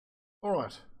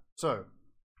Alright, so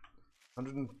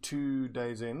 102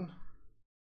 days in.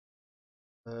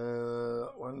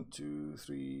 1, 2,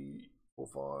 3, 4,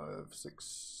 5,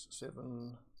 6,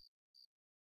 7,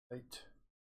 8,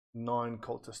 9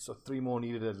 cultists. So 3 more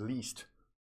needed at least.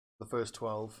 The first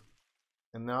 12.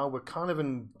 And now we're kind of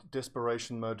in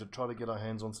desperation mode to try to get our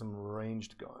hands on some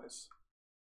ranged guys.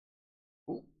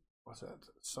 Oh, what's that?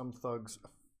 Some thugs, a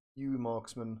few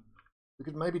marksmen. We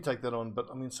could maybe take that on, but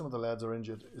I mean, some of the lads are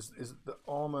injured. Is the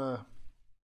armor?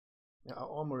 Yeah, our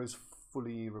armor is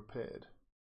fully repaired.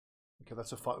 Okay,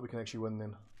 that's a fight we can actually win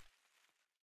then.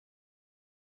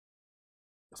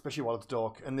 Especially while it's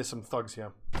dark, and there's some thugs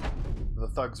here. The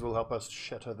thugs will help us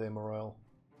shatter their morale.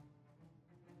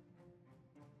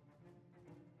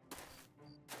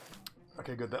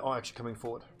 Okay, good. They are actually coming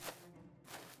forward.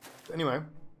 Anyway,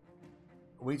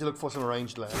 we need to look for some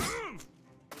ranged lads.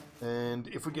 And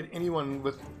if we get anyone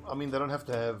with, I mean, they don't have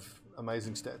to have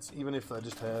amazing stats. Even if they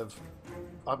just have,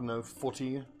 I don't know,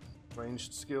 40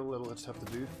 ranged skill, that'll just have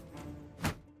to do.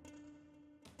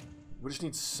 We just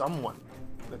need someone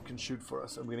that can shoot for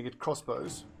us. And we're going to get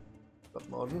crossbows. Up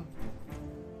modern.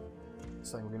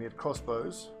 Saying we're going to get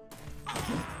crossbows.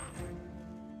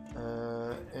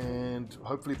 And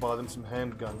hopefully buy them some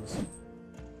handguns.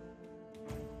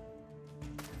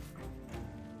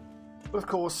 But of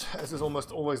course, as is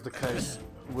almost always the case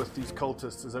with these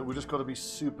cultists, is that we just got to be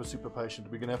super, super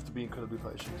patient. We're going to have to be incredibly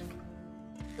patient.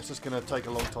 It's just going to take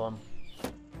a long time.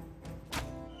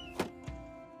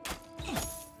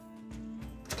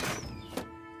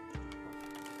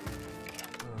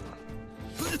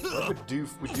 What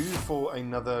we do for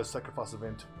another sacrifice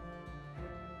event.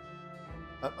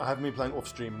 I haven't been playing off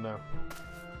stream, no.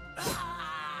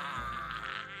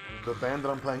 The band that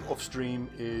I'm playing off stream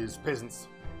is Peasants.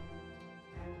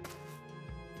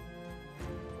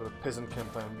 For the peasant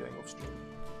campaign I'm getting off stream.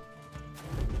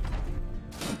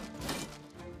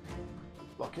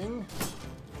 Blocking.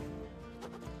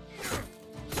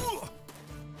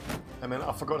 And man,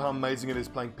 I forgot how amazing it is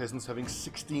playing Peasants, having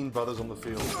 16 brothers on the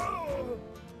field.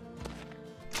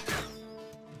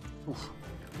 Oof.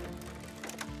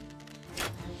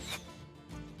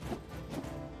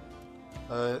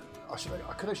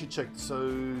 I could actually check.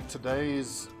 So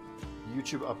today's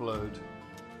YouTube upload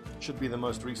should be the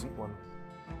most recent one.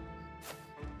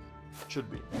 Should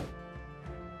be.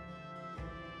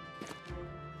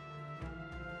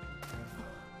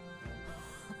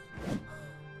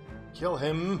 Kill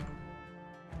him.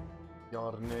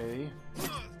 Yarnay.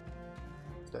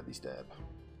 Stabby stab.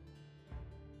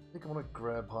 I think I want to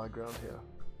grab high ground here.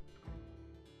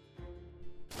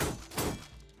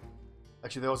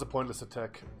 Actually, there was a pointless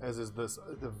attack, as is this.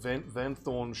 The Van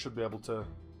Thorn should be able to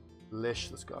lesh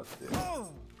this guy to death.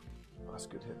 Nice,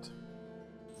 good hit.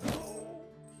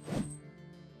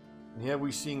 And here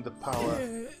we're seeing the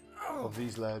power of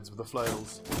these lads with the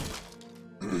flails.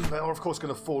 They are, of course,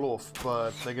 going to fall off,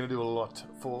 but they're going to do a lot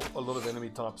for a lot of enemy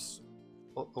types,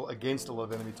 or against a lot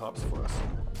of enemy types for us.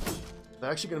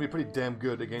 They're actually going to be pretty damn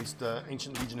good against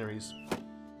ancient legionaries.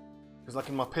 Because, like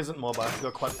in my peasant mob, I have to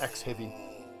go quite axe heavy.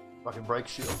 I can break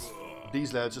shields.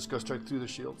 These lads just go straight through the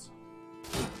shields.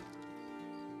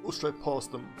 Or straight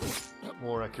past them.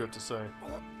 More accurate to say.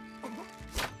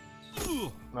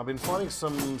 And I've been fighting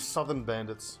some southern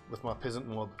bandits with my peasant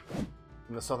mob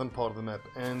in the southern part of the map.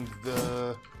 And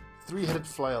the 3-headed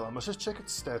flail, I must just check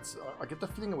its stats. I get the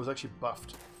feeling it was actually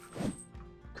buffed.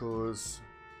 Because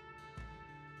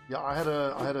yeah, I had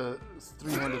a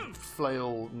 3-handed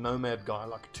flail nomad guy,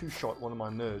 like a 2-shot, one of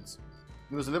my nerds.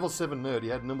 He was a level 7 nerd, he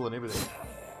had nimble and everything.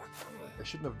 They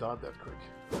shouldn't have died that quick.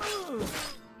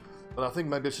 But I think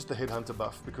maybe it's just a headhunter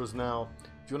buff, because now,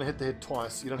 if you want to hit the head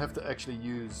twice, you don't have to actually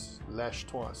use lash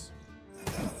twice.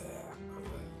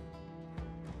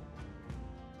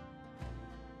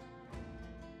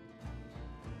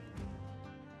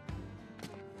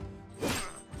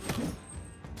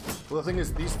 Well, the thing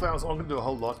is, these flails aren't going to do a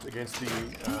whole lot against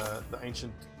the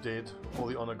ancient dead or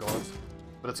the honor guards.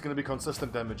 But it's going to be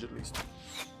consistent damage at least.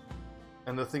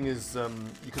 And the thing is,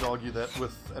 you could argue that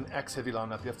with an axe heavy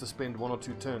lineup, you have to spend 1 or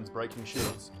 2 turns breaking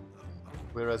shields.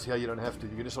 Whereas here you don't have to,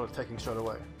 you can just start attacking straight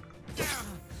away.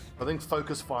 I think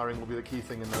focus firing will be the key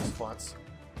thing in those fights.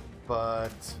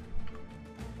 But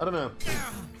I don't know.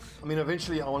 I mean,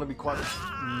 eventually I want to be quite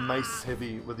mace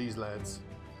heavy with these lads.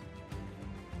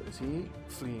 But is he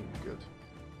fleeing? Good.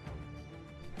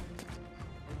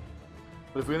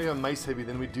 But if we're going to go mace heavy,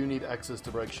 then we do need axes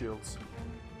to break shields.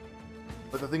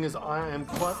 But the thing is, I am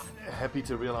quite happy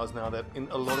to realize now that in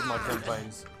a lot of my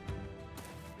campaigns,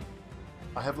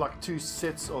 I have like 2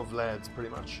 sets of lads, pretty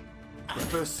much. The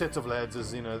first set of lads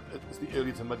is, you know, it's the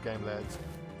early to mid-game lads.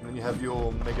 And then you have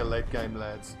your mega late game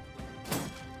lads.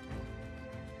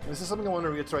 And this is something I want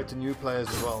to reiterate to new players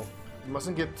as well. You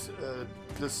mustn't get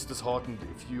disheartened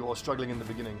if you are struggling in the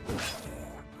beginning.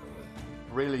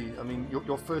 Really, I mean,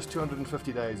 your first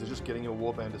 250 days is just getting your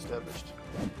warband established.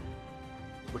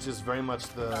 Which is very much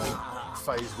the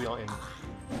phase we are in.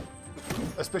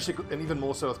 Especially, and even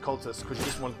more so with cultists, because you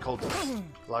just want cultists.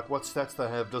 Like, what stats they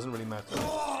have doesn't really matter.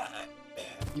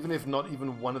 Even if not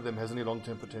even one of them has any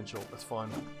long-term potential, that's fine.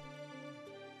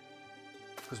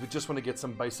 Because we just want to get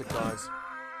some basic guys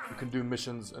who can do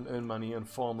missions and earn money and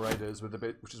farm raiders,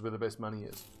 which is where the best money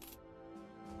is.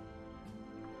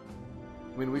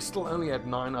 I mean, we still only had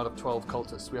 9 out of 12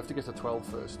 cultists. We have to get to 12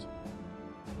 first.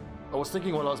 I was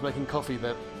thinking while I was making coffee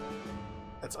that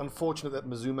it's unfortunate that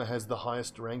Mazuma has the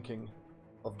highest ranking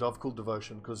of Davkul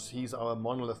devotion, because he's our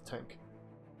monolith tank.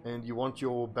 And you want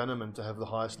your bannerman to have the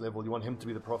highest level. You want him to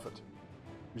be the prophet.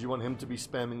 Because you want him to be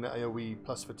spamming the AoE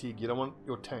plus fatigue. You don't want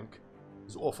your tank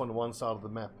who's off on one side of the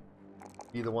map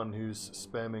be the one who's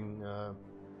spamming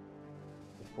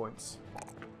points.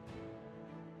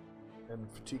 And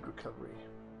fatigue recovery.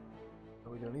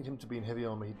 We're going to need him to be in heavy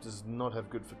armor. He does not have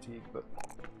good fatigue, but...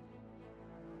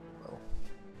 well.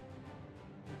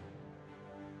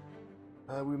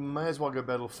 We may as well go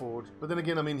battle forward. But then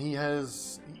again, I mean, he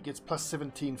gets plus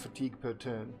 17 fatigue per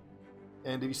turn.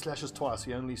 And if he slashes twice,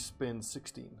 he only spends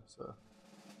 16. So,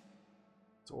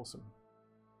 it's awesome.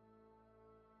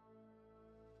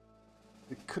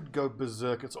 We could go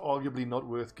berserk. It's arguably not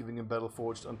worth giving him battle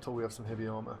forged until we have some heavy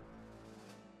armor.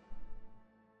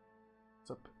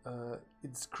 What's up?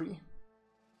 Idscree.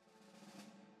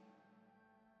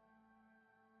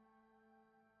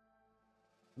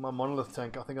 My monolith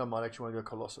tank, I think I might actually want to go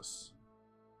Colossus.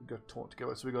 We go Taunt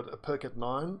together. So we got a perk at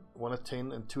 9, 1 at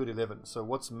 10, and 2 at 11. So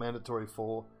what's mandatory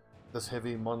for this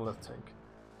heavy monolith tank?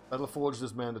 Battle Forged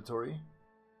is mandatory.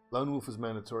 Lone Wolf is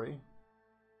mandatory.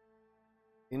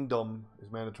 Indom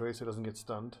is mandatory, so it doesn't get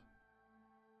stunned.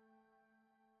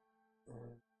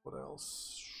 And what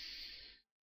else?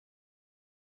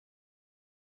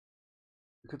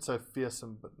 We could say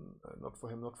Fearsome, but not for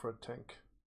him, not for a tank.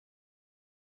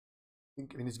 I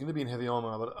mean, he's going to be in heavy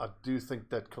armor, but I do think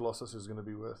that Colossus is going to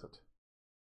be worth it.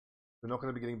 We're not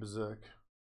going to be getting Berserk.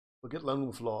 We'll get Lone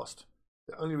Wolf last.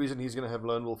 The only reason he's going to have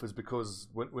Lone Wolf is because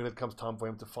when it comes time for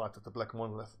him to fight at the Black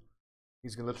Monolith,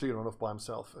 he's going to literally run off by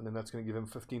himself, and then that's going to give him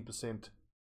 15%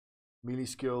 melee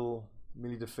skill,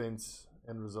 melee defense,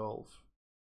 and resolve.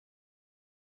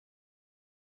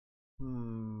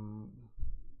 No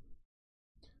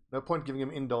point giving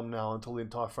him Indom now until the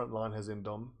entire front line has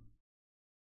Indom.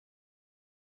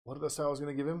 What did I say I was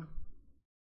going to give him?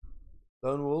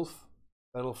 Lone Wolf,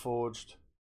 Battle Forged,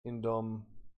 Indom.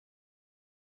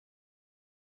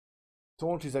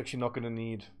 Taunt he's actually not going to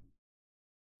need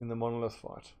in the Monolith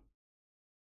fight.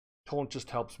 Taunt just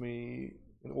helps me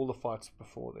in all the fights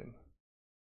before then.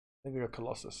 I think we got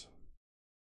Colossus.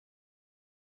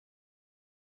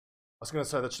 I was going to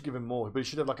say that should give him more, but he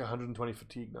should have like 120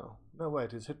 fatigue now. No,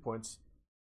 wait, his hit points.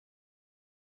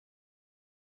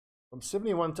 From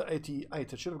 71 to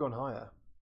 88, it should have gone higher.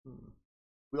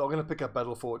 We are going to pick up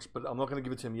Battle Forged, but I'm not going to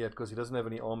give it to him yet because he doesn't have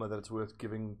any armor that it's worth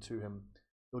giving to him.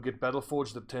 He'll get Battle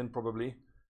Forged at 10 probably.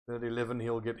 Then at 11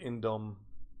 he'll get Indom.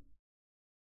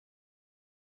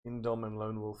 Indom and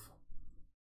Lone Wolf.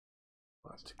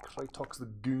 Right, Kratox the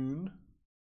Goon.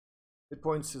 Hit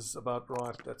points is about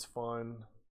right, that's fine.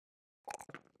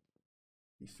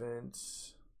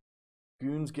 Defense.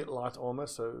 Goons get light armor,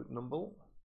 so nimble.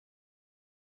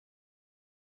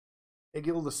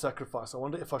 Egil the Sacrifice. I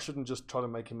wonder if I shouldn't just try to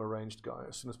make him a ranged guy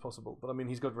as soon as possible. But I mean,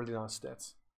 he's got really nice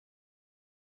stats.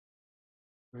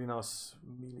 Really nice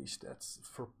melee stats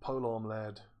for a polearm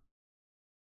lad.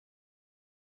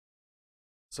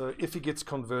 So if he gets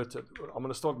converted, I'm going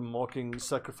to start marking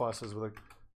sacrifices with a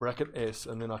bracket S,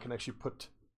 and then I can actually put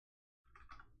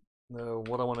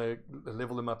what I want to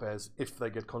level them up as if they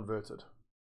get converted.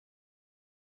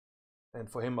 And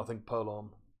for him, I think polearm.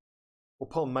 Or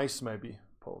pole mace maybe.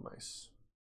 Pole mace.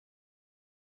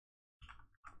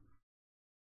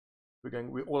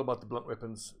 We're all about the blunt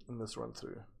weapons in this run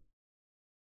through.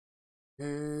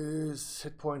 His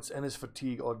hit points and his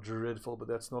fatigue are dreadful, but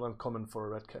that's not uncommon for a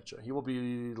rat catcher. He will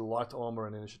be light armor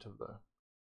and initiative though.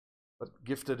 But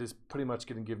gifted is pretty much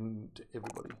getting given to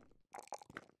everybody.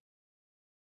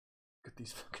 Look at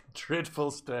these fucking dreadful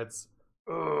stats.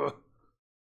 Ugh.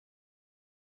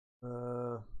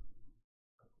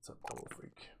 What's up, Double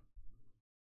Freak?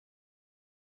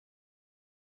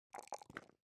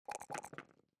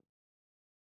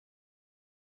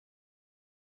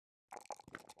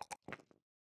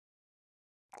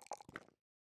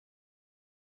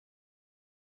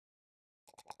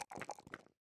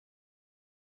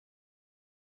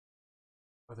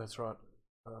 Oh, that's right.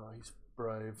 He's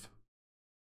brave.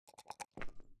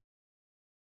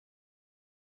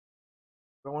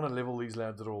 Do I want to level these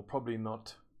lads at all? Probably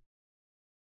not.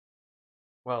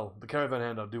 Well, the caravan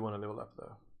hand I do want to level up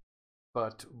though.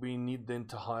 But we need then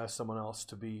to hire someone else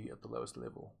to be at the lowest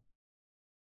level.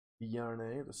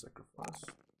 Yarne, the sacrifice.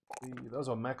 Those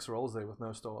are max rolls there with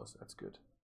no stars. That's good.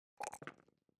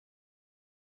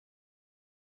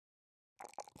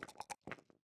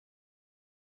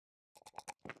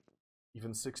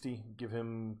 Even 60. Give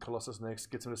him Colossus next.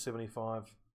 Gets him to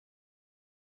 75.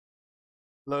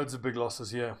 Loads of big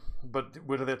losses, yeah. But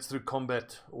whether that's through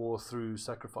combat or through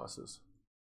sacrifices.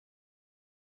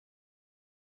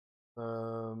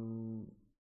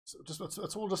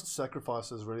 It's all just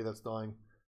sacrifices really that's dying.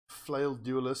 Flail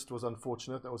Duelist was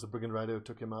unfortunate. That was a Brigand Raider who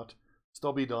took him out.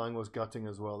 Stobbie dying was gutting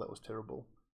as well. That was terrible.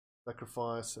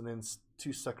 Sacrifice, and then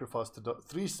 2 sacrifice to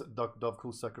three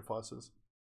Davkul sacrifices.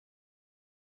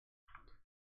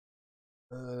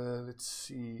 Let's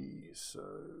see. So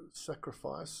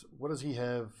sacrifice. What does he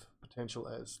have potential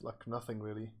as? Like nothing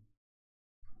really.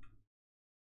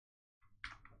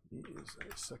 He is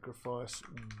a sacrifice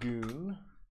goon.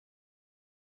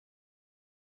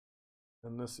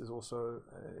 And this is also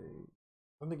a...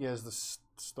 I don't think he has the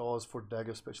stars for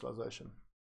dagger specialization.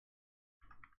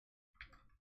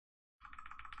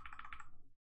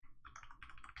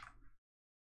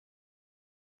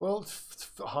 Well,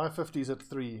 high 50s at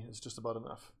 3 is just about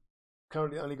enough.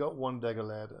 Currently only got 1 dagger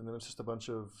lad, and then it's just a bunch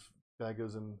of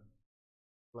daggers and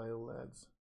flail lads.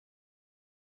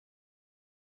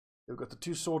 We've got the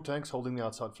 2 sword tanks holding the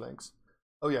outside flanks.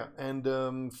 Oh yeah,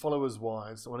 and followers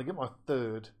wise, I want to get my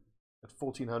 3rd at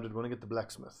 1400 when I get the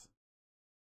blacksmith.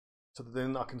 So that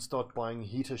then I can start buying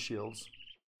heater shields.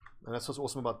 And that's what's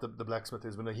awesome about the blacksmith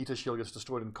is when a heater shield gets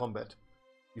destroyed in combat,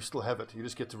 you still have it. You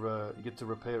just get to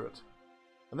repair it.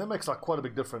 And that makes like quite a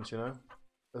big difference, you know.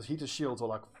 Those heater shields are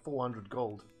like 400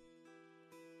 gold.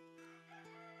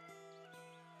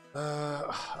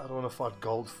 I don't want to fight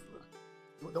gold.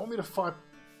 They want me to fight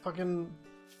fucking...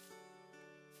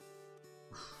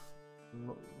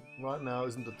 Right now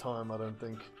isn't the time, I don't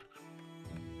think.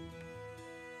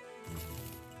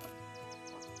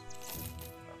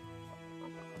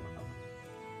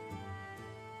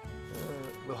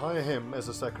 We'll hire him as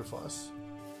a sacrifice.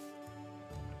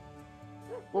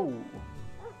 Oh,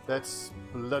 that's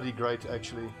bloody great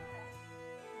actually.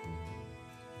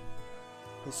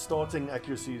 His starting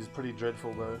accuracy is pretty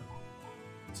dreadful though.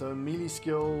 So melee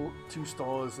skill 2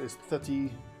 stars is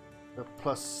 30,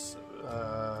 plus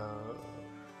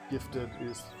gifted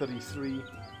is 33.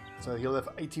 So he'll have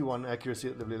 81 accuracy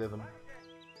at level 11.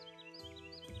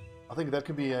 I think that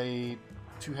could be a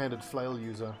 2-handed flail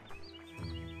user.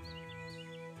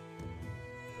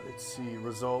 Let's see,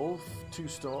 resolve 2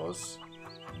 stars.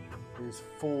 There's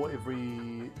 4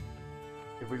 every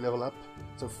level up,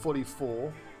 so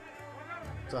 44.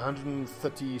 It's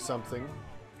 130 something.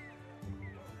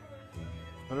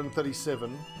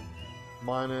 137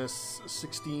 minus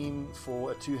 16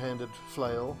 for a 2-handed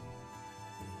flail.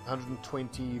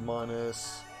 120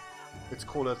 minus, let's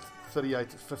call it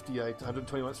 38, 58.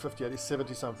 120 minus 58 is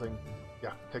 70 something.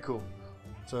 Yeah, okay, cool.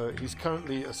 So he's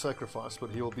currently a sacrifice, but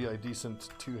he will be a decent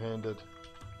 2-handed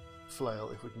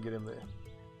flail if we can get him there.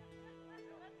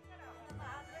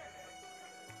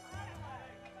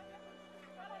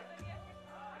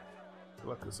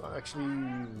 Like this, I actually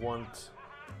want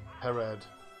Harad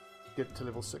get to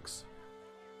level 6.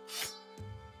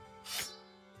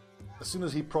 As soon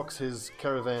as he procs his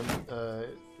caravan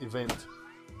event,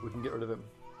 we can get rid of him.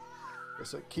 Okay,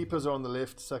 so keepers are on the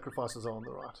left, sacrifices are on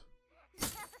the right.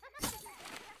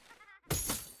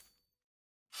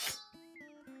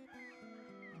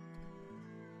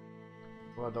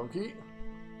 Right, donkey.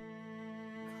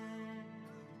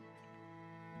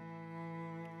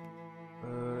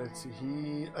 Let's see.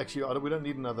 We don't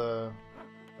need another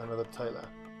tailor.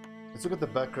 Let's look at the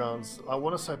backgrounds. I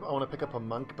want to pick up a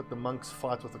monk, but the monks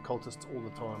fight with the cultists all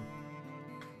the time.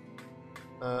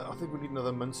 I think we need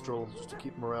another minstrel just to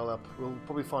keep morale up. We'll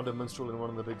probably find a minstrel in one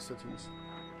of the big cities.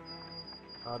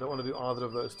 I don't want to do either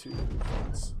of those 2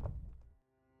 fights.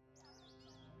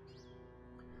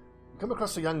 We come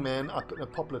across a young man up in a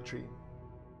poplar tree.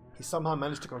 He somehow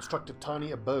managed to construct a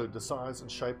tiny abode the size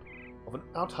and shape of an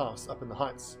outhouse up in the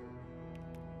heights.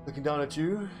 Looking down at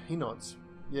you, he nods.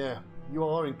 Yeah, you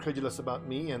are incredulous about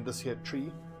me and this here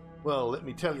tree. Well, let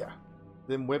me tell ya.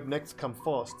 Them web necks come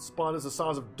fast. Spiders the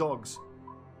size of dogs.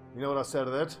 You know what I say to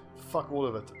that? Fuck all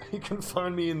of it. You can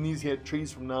find me in these here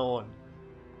trees from now on.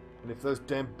 And if those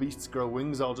damn beasts grow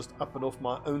wings, I'll just up and off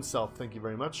my own self, thank you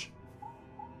very much.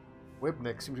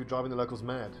 Webnecks seem to be driving the locals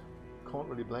mad. Can't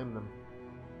really blame them.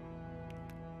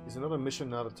 Is another mission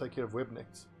now to take care of web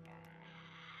nets.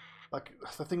 Like,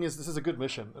 the thing is, this is a good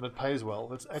mission, and it pays well.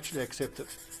 Let's actually accept it.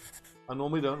 I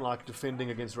normally don't like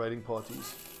defending against raiding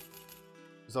parties,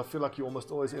 because I feel like you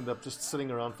almost always end up just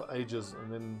sitting around for ages,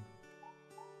 and then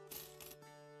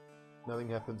nothing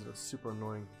happens, and it's super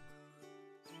annoying.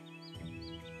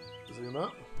 Zoom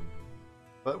out.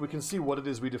 But we can see what it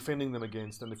is we're defending them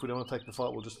against, and if we don't want to take the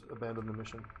fight, we'll just abandon the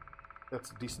mission.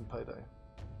 That's a decent payday.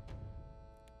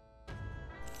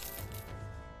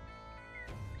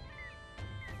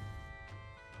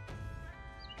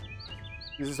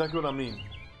 This is exactly what I mean.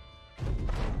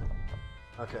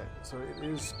 Okay, so it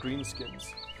is greenskins.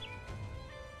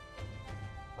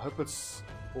 I hope it's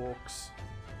orcs,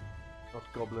 not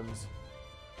goblins.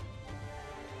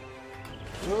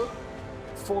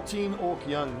 14 orc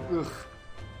young. Ugh,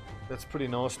 that's pretty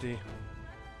nasty.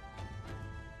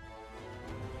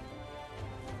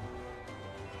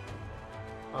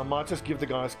 I might just give the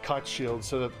guys kite shields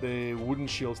so that their wooden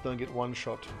shields don't get one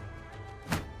shot.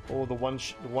 Or the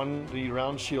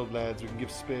round shield lads, we can give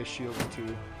spare shields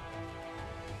to.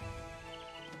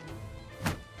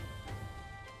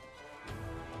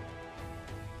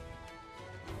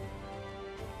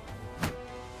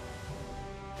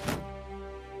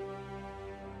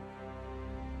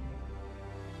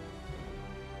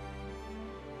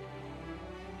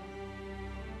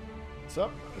 So,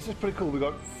 this is pretty cool. We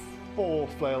got 4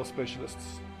 flail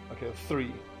specialists. Okay, 3.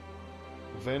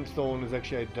 Venthorn is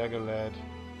actually a dagger lad.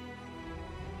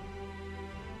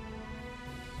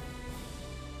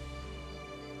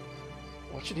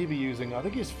 What should he be using? I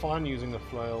think he's fine using the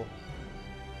flail.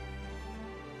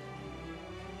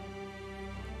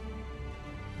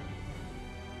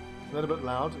 Is that a bit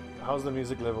loud? How's the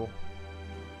music level?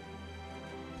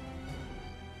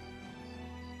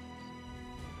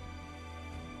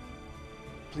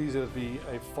 Please let it be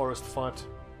a forest fight.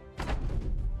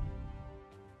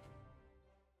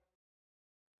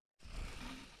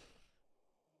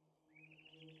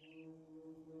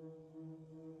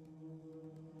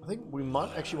 I think we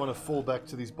might actually want to fall back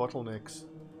to these bottlenecks.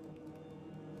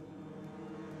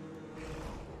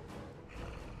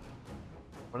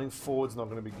 Running forward's not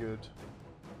going to be good.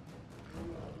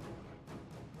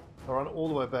 I'll run all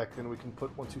the way back, then we can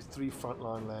put 1, 2, 3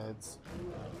 frontline lads,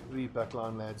 3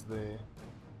 backline lads there.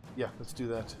 Yeah, let's do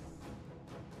that.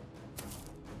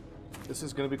 This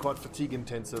is going to be quite fatigue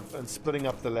intensive, and splitting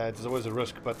up the lads is always a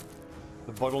risk, but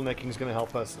the bottlenecking is going to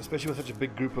help us, especially with such a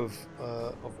big group of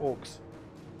orcs.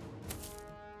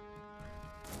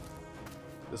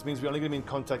 This means we're only going to be in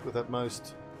contact with at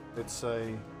most, let's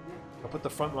say, I'll put the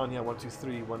front line here, 1, 2,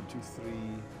 3, 1, 2, 3,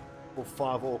 or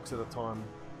 5 orcs at a time.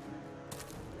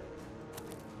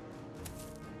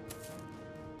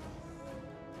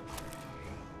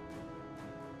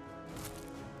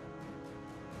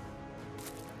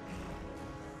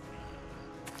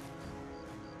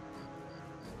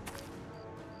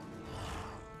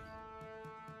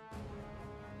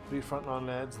 Three frontline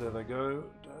lads, there they go.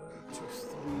 2,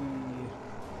 3.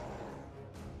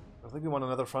 I think we want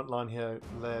another frontline here,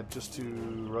 lad, just to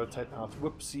rotate out.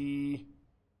 Whoopsie.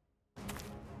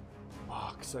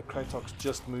 Oh, so Kratos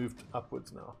just moved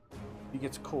upwards now. He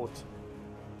gets caught.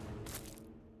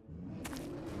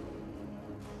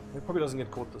 He probably doesn't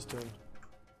get caught this turn.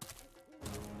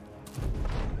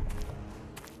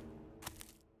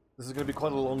 This is going to be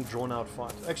quite a long, drawn-out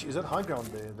fight. Actually, is that high ground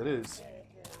there? That is.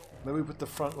 Maybe we put the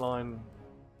front line.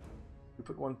 We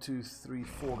put 1, 2, 3,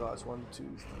 4 guys. 1, 2,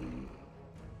 3,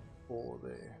 4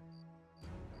 there.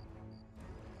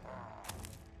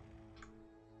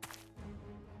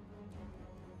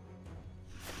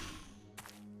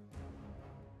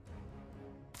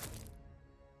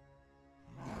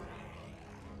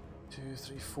 Two,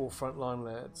 3, 4 frontline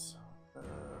lads.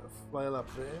 Flail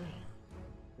up there.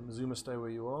 And Zuma, stay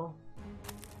where you are.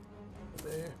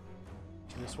 There.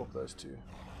 Can you swap those two?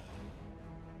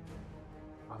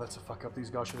 Oh, that's a fuck up. These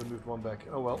guys should have moved one back.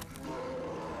 Oh well.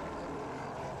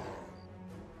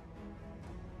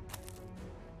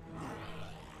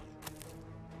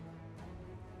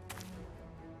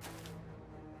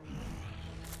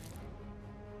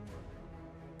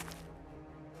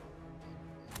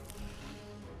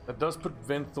 That does put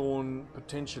Venthorn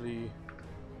potentially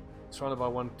surrounded by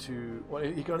 1, 2. Well,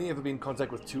 he can only ever be in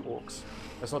contact with 2 orcs.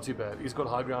 That's not too bad. He's got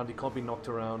high ground. He can't be knocked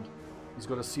around. He's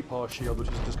got a C-power shield, which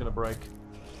is just going to break.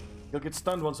 He'll get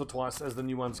stunned once or twice as the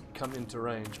new ones come into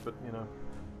range, but you know.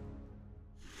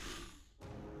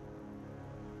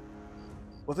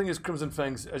 Well, the thing is, Crimson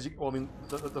Fangs, as you, well, I mean,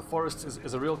 the forest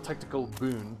is a real tactical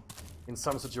boon in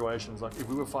some situations. Like if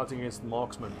we were fighting against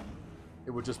marksmen,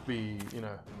 it would just be, you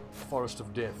know, forest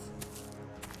of death.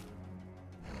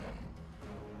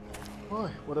 Oh,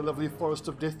 what a lovely forest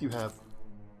of death you have.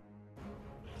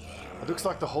 It looks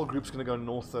like the whole group's going to go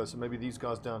north though, so maybe these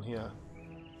guys down here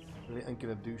really ain't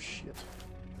going to do shit.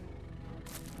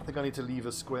 I think I need to leave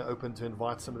a square open to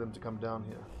invite some of them to come down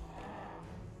here.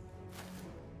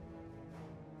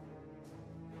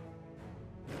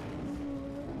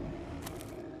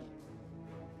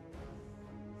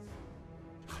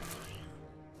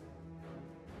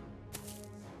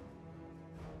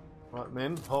 Right,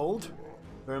 men, hold.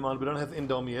 Bear in mind, we don't have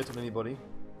Indom yet of anybody.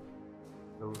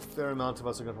 So a fair amount of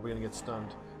us are probably going to get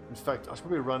stunned. In fact, I should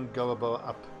probably run Goaboa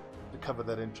up to cover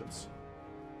that entrance.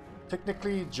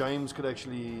 Technically, James could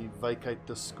actually vacate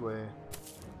this square.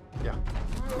 Yeah.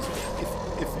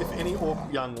 If any Orc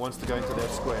young wants to go into that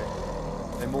square,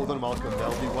 they're more than welcome.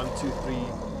 They'll be 1, 2,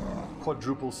 3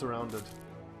 quadruple surrounded.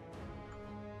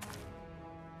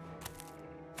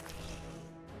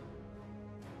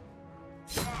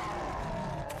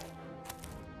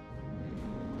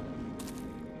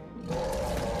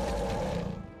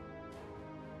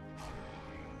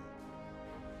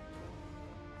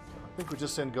 I think we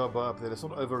just send Goaboa up there. Let's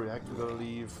not overreact. We've got to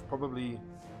leave probably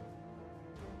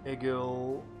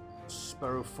Egil,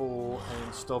 Sparrowfall,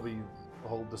 and Stobbie to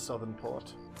hold the southern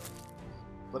part.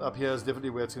 But up here is definitely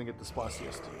where it's going to get the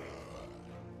spiciest.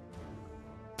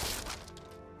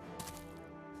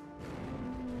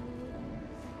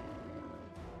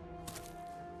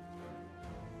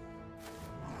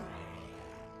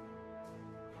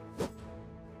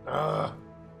 Ah,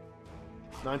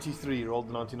 93, rolled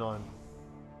the 99.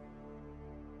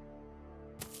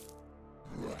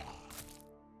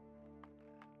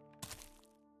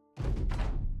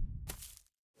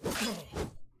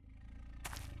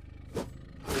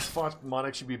 This fight might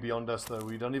actually be beyond us though.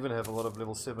 We don't even have a lot of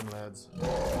level 7 lads.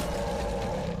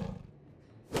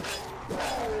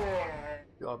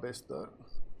 Do our best though.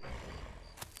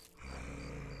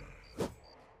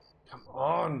 Come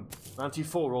on!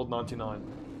 94, rolled 99.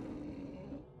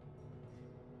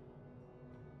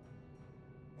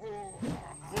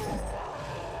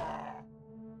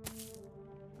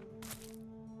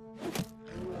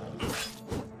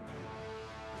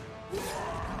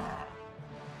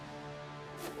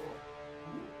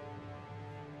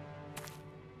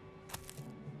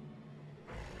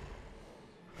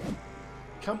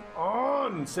 Come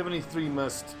on! 73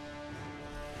 missed.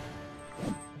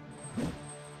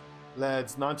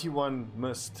 Lads, 91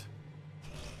 missed.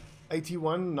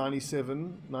 81,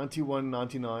 97, 91,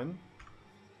 99.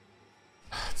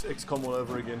 It's XCOM all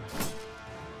over again.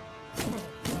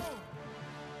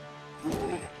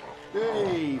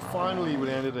 Yay! Finally we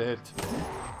landed a hit.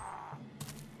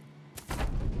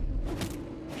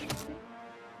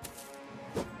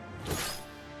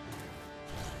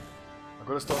 I've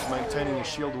got to start maintaining a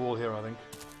shield wall here, I think.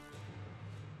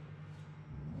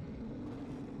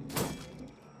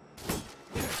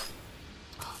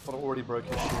 I thought I already broke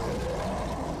his shield.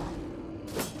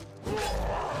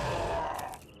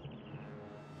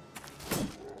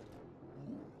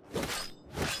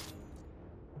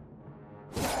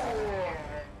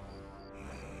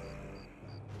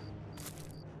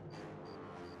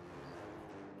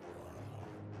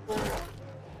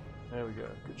 There we go,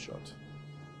 good shot.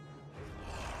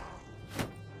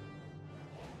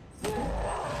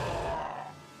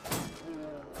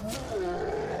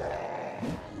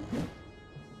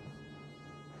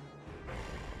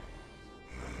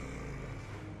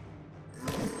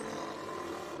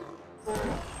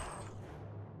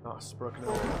 Nice, broken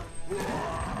it.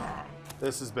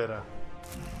 This is better.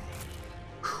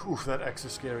 Oof, that axe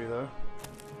is scary though.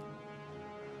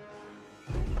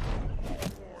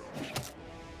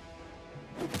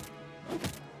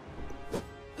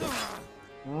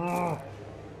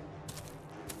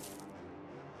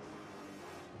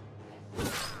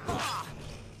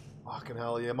 Fucking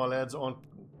hell, yeah, my lads can't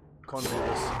do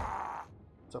this.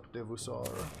 What's up, Devusar?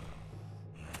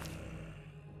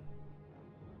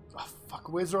 Oh,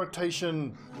 fuck, where's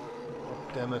rotation? Oh,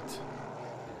 damn it.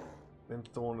 Ben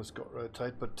Thorn has got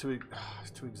rotate, but too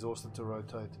exhausted to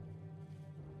rotate.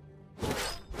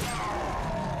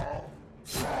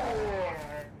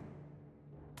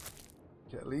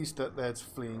 Okay, at least that lad's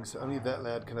fleeing, so only that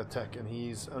lad can attack, and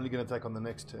he's only going to attack on the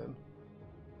next turn.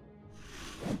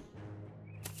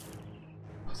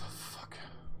 What the fuck?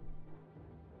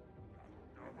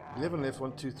 11 left,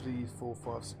 1, 2, 3, 4,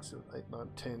 5, 6, 7, 8, 9,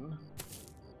 10. Okay,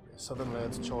 southern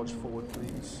lads, charge forward,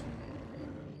 please.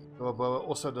 Goaboa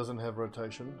also doesn't have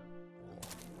rotation.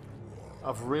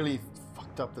 I've really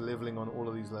fucked up the leveling on all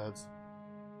of these lads.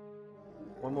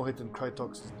 One more hit and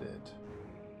Kratox is dead.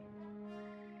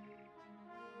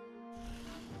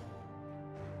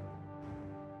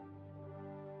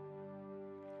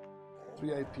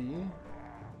 3 AP,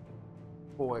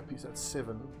 4 AP, so that's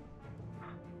 7.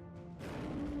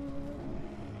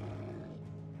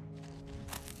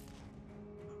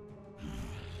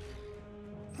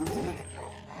 Okay,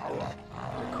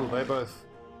 cool, they're both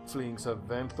fleeing, so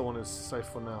Van Thorn is safe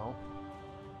for now.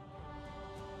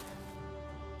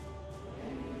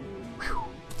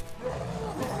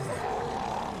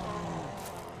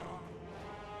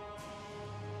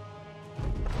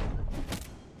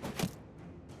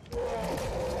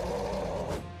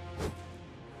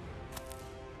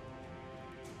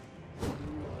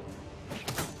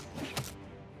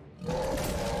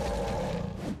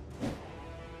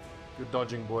 Good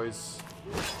dodging, boys.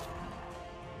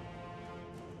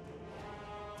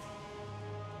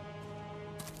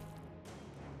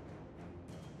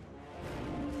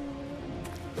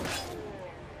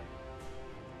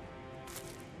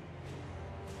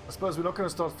 I suppose we're not going to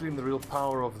start feeling the real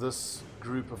power of this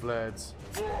group of lads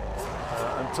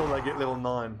until they get level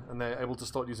 9 and they're able to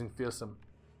start using Fearsome.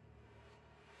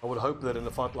 I would hope that in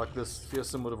a fight like this,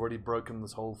 Fearsome would have already broken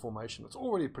this whole formation. It's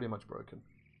already pretty much broken.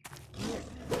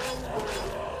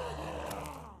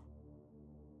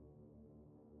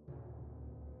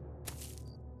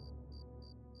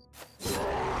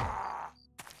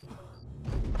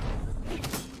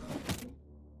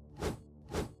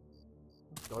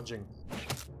 Dodging.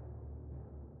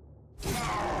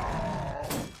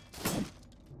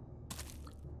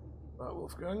 Right,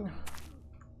 Wolfgang.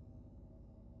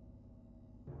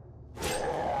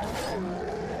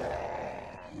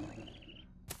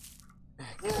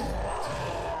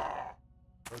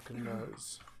 Broken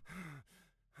nose.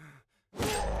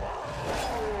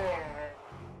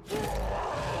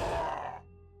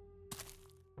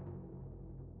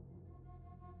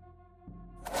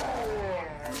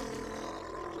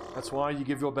 That's why you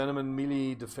give your Bannerman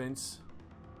melee defense.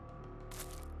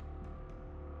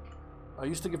 I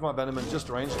used to give my Bannerman just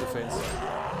range defense,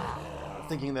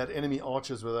 thinking that enemy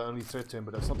archers were the only threat to him,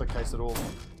 but that's not the case at all.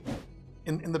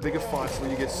 In the bigger fights where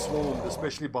you get swarmed,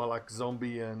 especially by like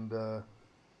zombie and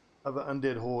other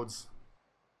undead hordes,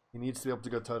 he needs to be able to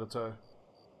go toe to toe.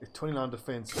 29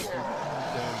 defense is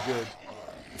damn good.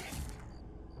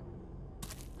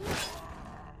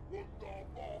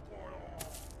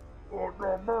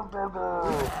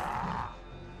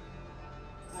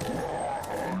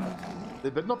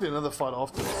 There better not be another fight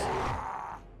after this.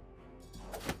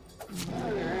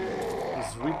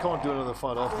 Because we can't do another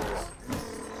fight after this.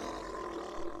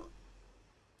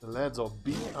 The lads are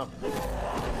beat up.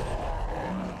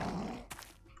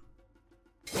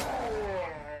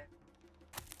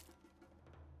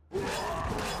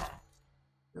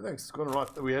 Yeah, thanks, it's gone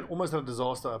right. We had almost had a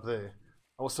disaster up there.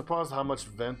 I was surprised how much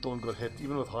Van Thorn got hit,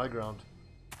 even with high ground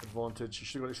advantage. He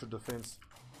should have got extra defense.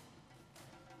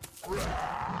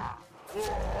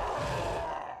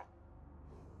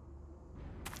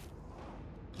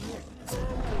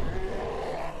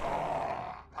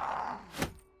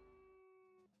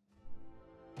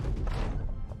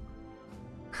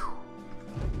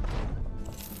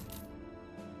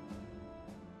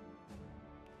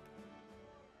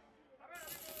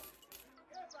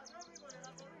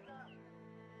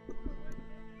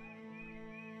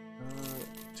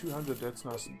 That's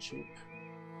nice and cheap.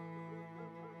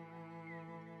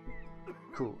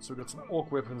 Cool, so we've got some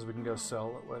orc weapons we can go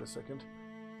sell. Wait a second.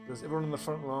 Does everyone on the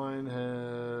front line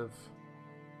have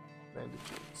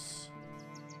bandages?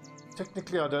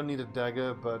 Technically I don't need a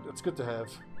dagger, but it's good to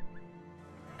have.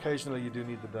 Occasionally you do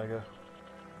need the dagger.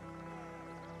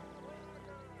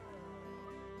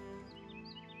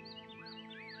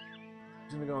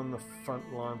 Who's gonna go on the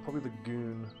front line? Probably the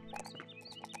goon.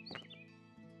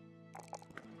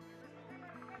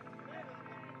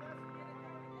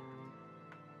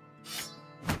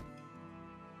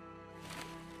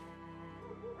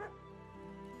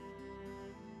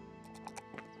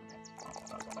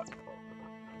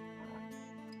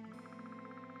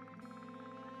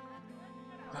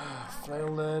 Flail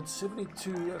lad,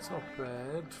 72, that's not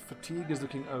bad. Fatigue is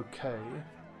looking okay.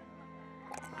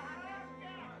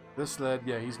 This lad,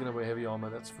 yeah, he's going to wear heavy armor,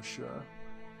 that's for sure.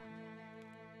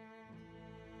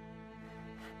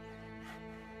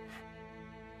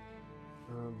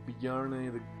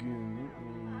 Bjarne the Goon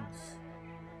needs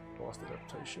fast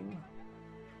adaptation.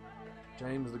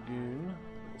 James the Goon,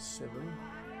 level 7.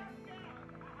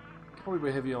 Probably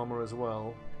wear heavy armor as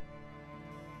well.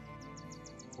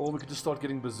 Or we could just start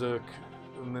getting Berserk,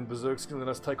 and then Berserk's going to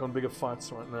let us take on bigger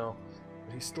fights right now.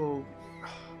 But he's still...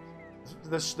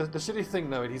 The shitty thing,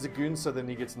 no, he's a goon, so then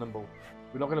he gets nimble.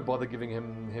 We're not going to bother giving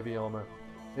him heavy armor.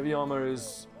 Heavy armor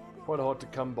is quite hard to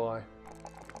come by,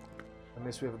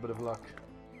 unless we have a bit of luck.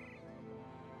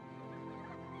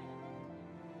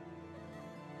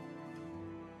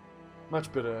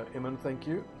 Much better, Eamon, thank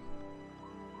you.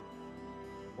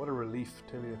 What a relief,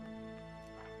 tell you.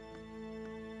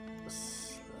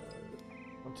 This,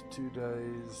 1 to 2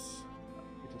 days,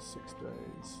 3 to 6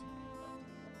 days.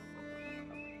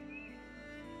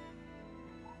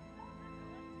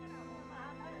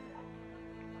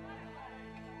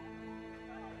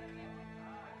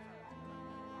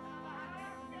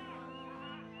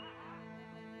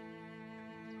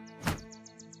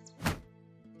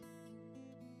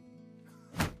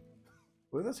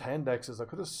 Were those hand axes? I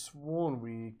could have sworn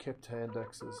we kept hand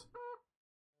axes.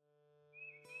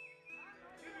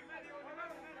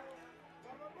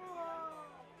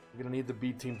 We're gonna need the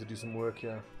B team to do some work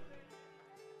here.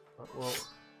 Well,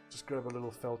 just grab a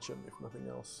little falchion if nothing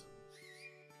else.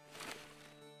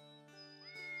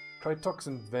 Krytox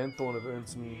and Vanthorn have earned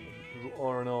some little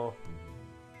R&R.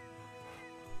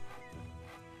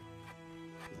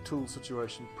 The tool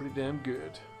situation, pretty damn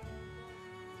good.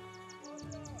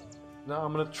 Now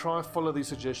I'm going to try follow the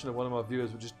suggestion of one of my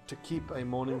viewers, which is to keep a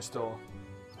Morningstar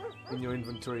in your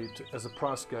inventory as a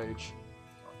price gauge.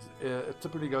 It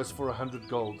typically goes for 100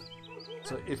 gold.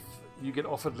 So if you get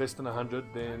offered less than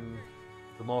 100, then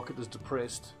the market is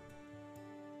depressed.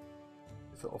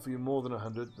 If they offer you more than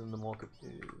 100, then the market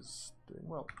is doing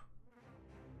well.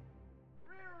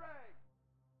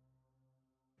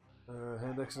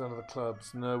 Hand axes under the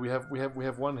clubs. No, we have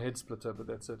one head splitter, but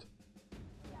that's it.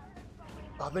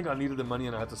 I think I needed the money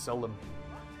and I had to sell them.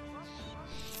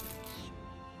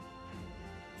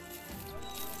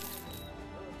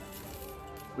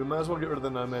 We might as well get rid of the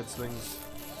nomad slings.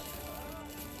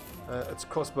 It's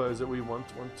crossbows that we want.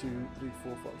 1, 2, 3,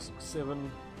 4, 5, 6,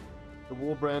 7. The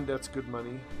war brand, that's good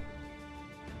money.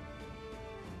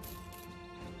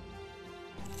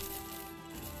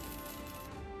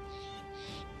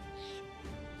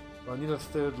 I need a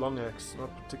third long axe, not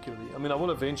particularly. I mean, I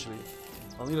will eventually.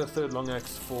 I'll need a third long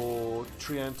axe for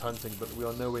tree ant hunting, but we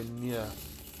are nowhere near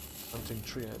hunting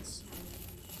tree ants.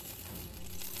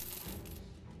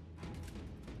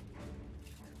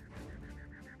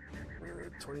 Uh,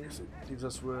 20 leaves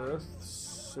us worth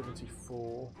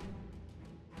 74.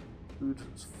 Food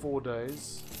is 4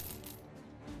 days.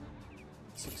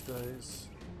 6 days.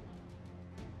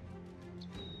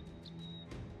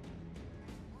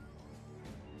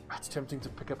 It's tempting to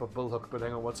pick up a bullhook, but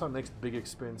hang on, what's our next big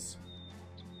expense?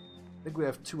 I think we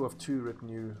have 2 of 2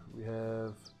 retinue. We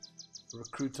have a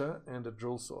recruiter and a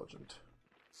drill sergeant.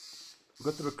 We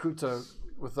got the recruiter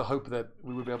with the hope that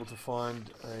we would be able to find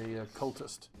a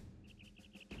cultist.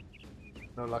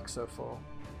 No luck so far.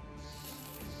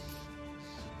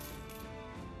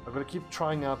 I've got to keep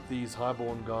trying out these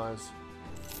highborn guys.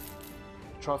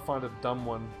 Try to find a dumb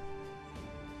one.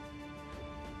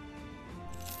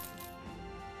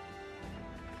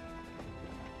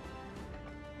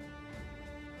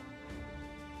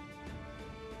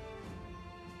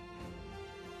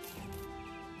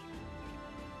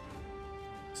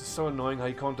 So annoying how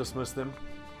you can't dismiss them.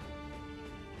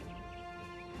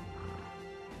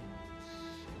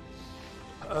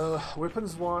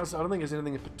 Weapons wise, I don't think there's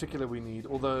anything in particular we need,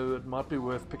 although it might be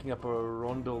worth picking up a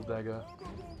rondel dagger.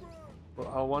 Well,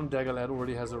 our one dagger lad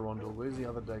already has a rondel. Where's the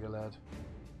other dagger lad?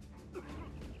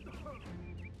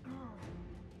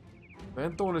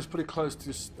 Vanthorn is pretty close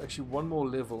to actually one more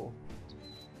level,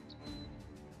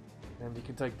 and he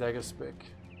can take dagger spec.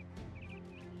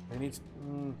 He needs.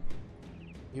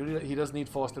 He does need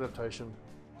fast adaptation.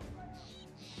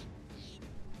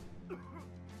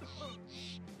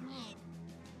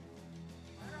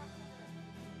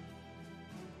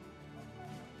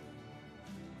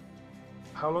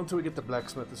 How long till we get the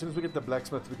blacksmith? As soon as we get the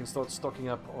blacksmith, we can start stocking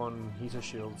up on heater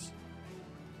shields.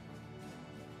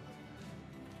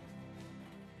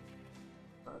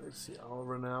 Let's see, our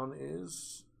renown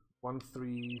is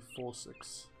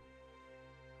 1346.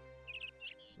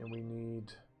 And we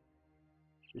need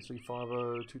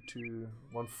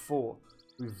 33502214.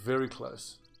 We're very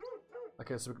close.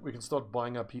 Okay, so we can start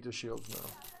buying up heater shields now.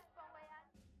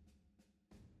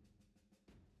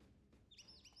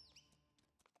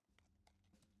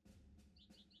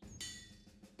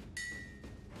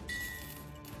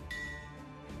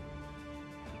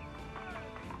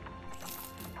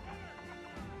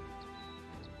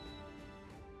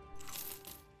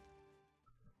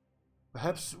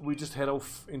 Perhaps we just head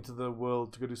off into the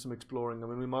world to go do some exploring. I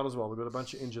mean, we might as well. We've got a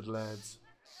bunch of injured lads.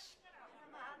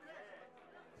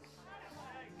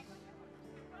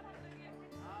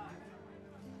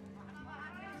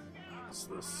 What's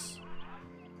this?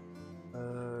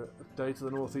 A day to the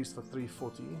northeast for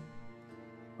 340.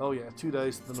 Oh yeah, 2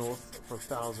 days to the north for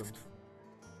 1000.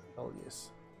 Oh yes.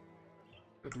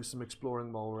 Go do some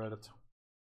exploring while we're at it.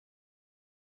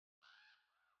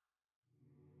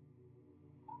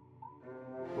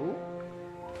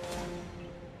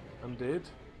 dead.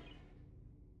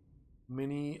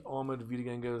 Many armored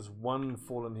Vidagangers, one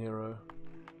fallen hero.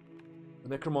 The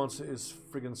Necromancer is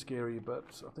friggin' scary,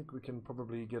 but I think we can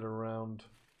probably get around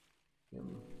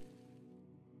him.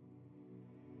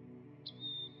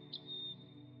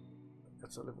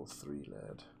 That's a level 3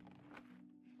 lad.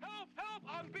 Help! Help!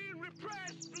 I'm being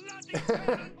repressed!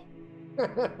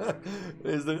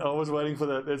 Bloody I was waiting for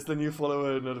that. It's the new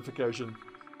follower notification.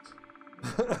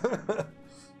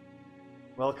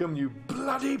 Welcome, you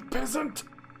bloody peasant!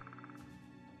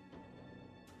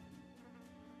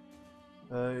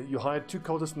 You hired 2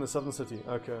 cultists in the southern city.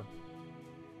 Okay.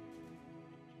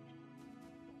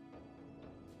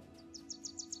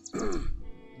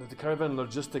 The caravan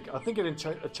logistic, I think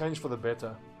it changed for the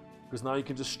better, because now you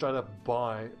can just straight up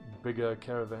buy bigger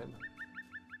caravan.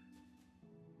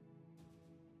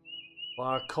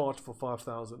 Buy a cart for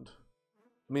 5,000.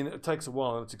 I mean, it takes a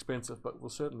while and it's expensive, but we'll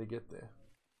certainly get there.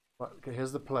 Right, okay,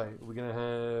 here's the play. We're gonna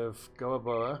have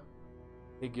Goaboa,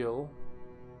 Egil,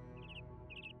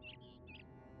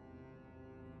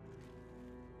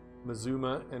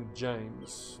 Mazuma, and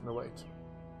James. No, wait.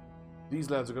 These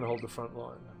lads are gonna hold the front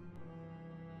line.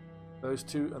 Those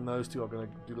two and those two are going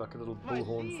to do like a little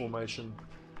bullhorn formation.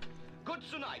 Good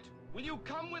Sir Knight, will you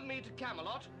come with me to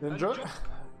Camelot? Indra,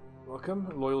 welcome,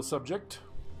 loyal subject.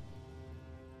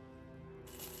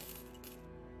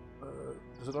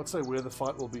 Does it not say where the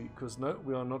fight will be? Because no,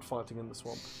 we are not fighting in the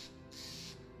swamp.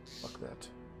 Fuck that.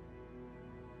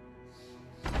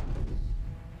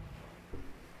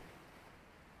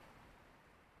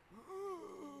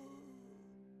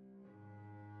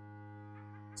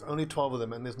 It's only 12 of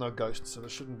them and there's no ghosts, so it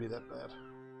shouldn't be that bad.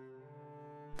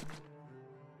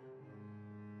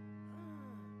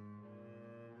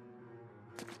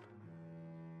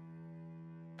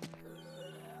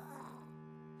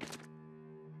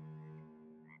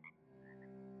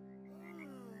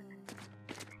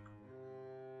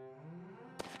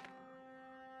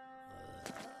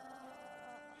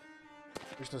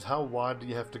 Question is, how wide do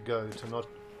you have to go to not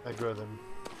aggro them?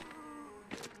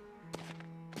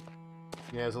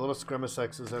 Yeah, there's a lot of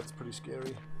Scramasaxes, that's pretty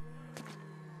scary.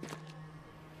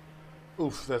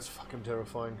 Oof, that's fucking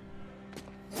terrifying.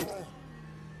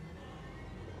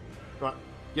 Right,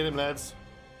 get him, lads.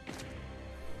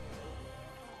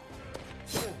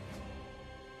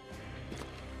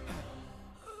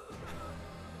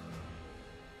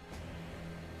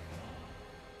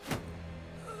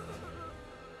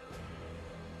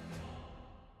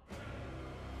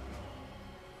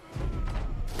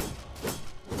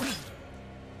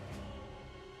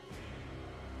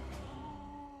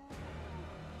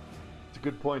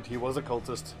 Good point, he was a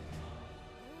cultist.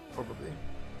 Probably.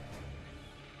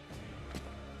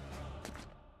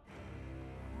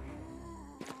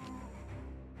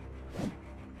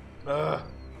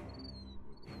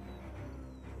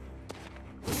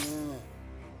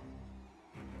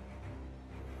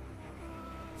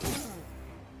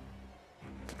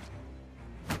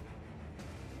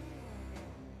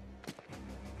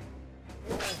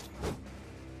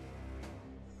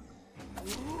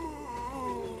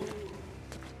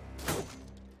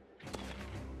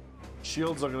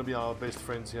 Shields are going to be our best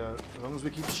friends here, as long as we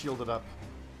keep shielded up.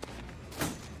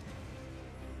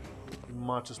 We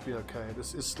might just be okay.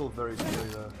 This is still very scary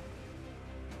though.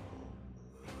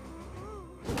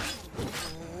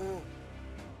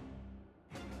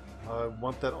 I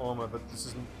want that armor, but this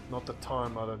is not the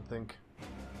time, I don't think.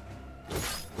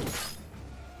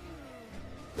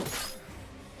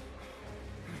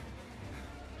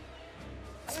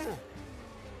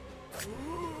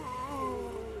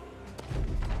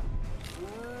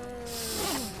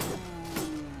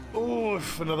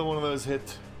 Another one of those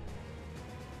hit.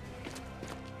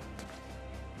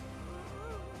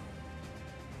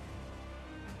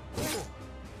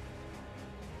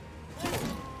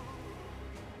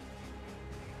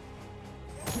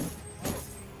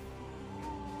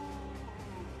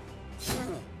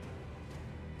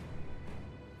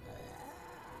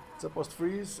 What's up, post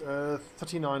freeze?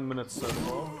 39 minutes so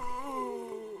far.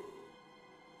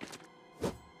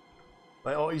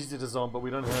 They are easy to disarm, but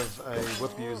we don't have a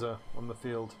whip user on the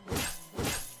field.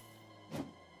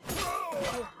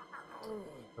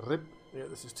 Rip. Yeah,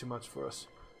 this is too much for us.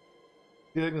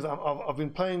 The thing is, I've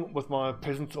been playing with my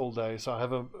peasants all day, so I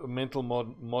have a mental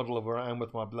model of where I am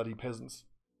with my bloody peasants.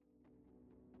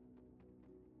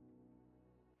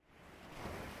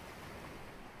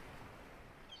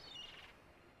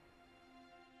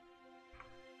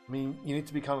 I mean, you need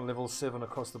to be kind of level 7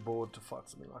 across the board to fight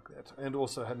something like that. And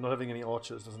also, not having any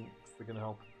archers doesn't freaking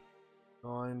help.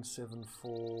 9, 7,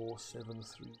 4, 7,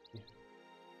 3,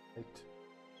 8.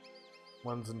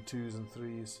 1s and 2s and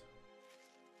 3s.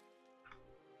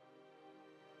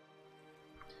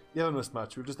 You haven't missed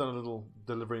much. We've just done a little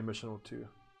delivery mission or two.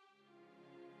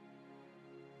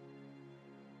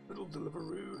 Little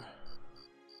Deliveroo.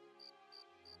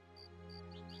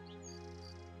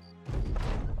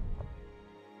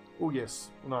 Oh yes,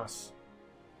 nice.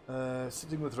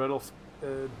 Sitting with Radolf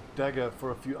dagger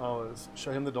for a few hours.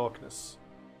 Show him the darkness.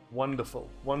 Wonderful,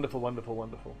 wonderful, wonderful,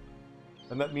 wonderful.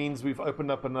 And that means we've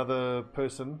opened up another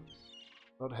person.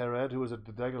 Not Harad, who was at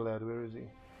the dagger lad. Where is he?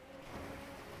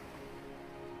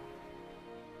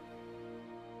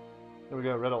 There we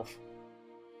go, Radolf.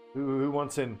 Who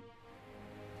wants in?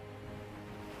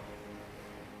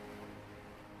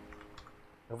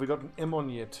 Have we got an M on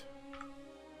yet?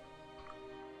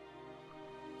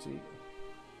 Let's see.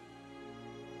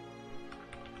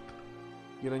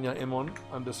 Get in your M on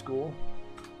underscore.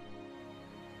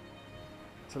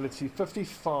 So let's see,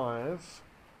 55.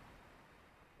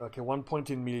 Okay, 1 point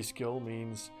in melee skill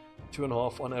means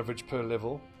 2.5 on average per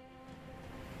level.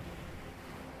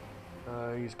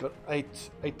 He's got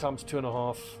 8 times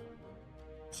 2.5,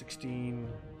 16,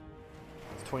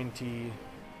 20.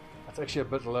 That's actually a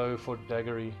bit low for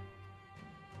daggery.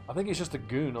 I think he's just a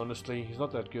goon, honestly. He's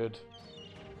not that good.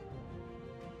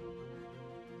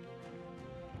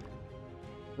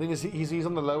 The thing is, he's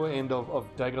on the lower end of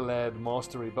dagger lad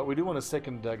mastery, but we do want a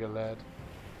second dagger lad.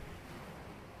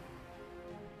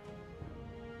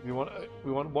 We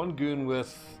want one goon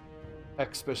with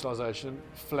axe specialization,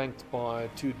 flanked by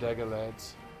 2 dagger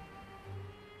lads.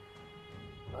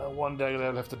 One dagger lad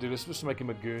will have to do this, just to make him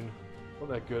a goon. Not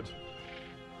that good.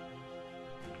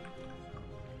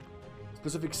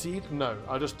 Specific seed? No,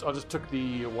 I just took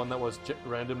the one that was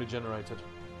randomly generated.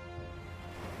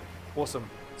 Awesome.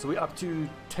 So we're up to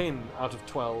 10 out of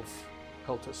 12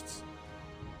 cultists.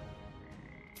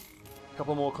 A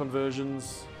couple more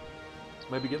conversions.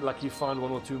 Maybe get lucky, find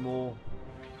 1 or 2 more.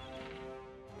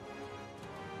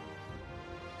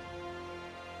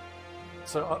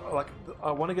 So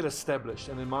I want to get established,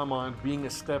 and in my mind, being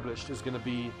established is going to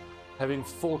be having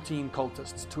 14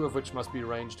 cultists, 2 of which must be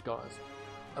ranged guys.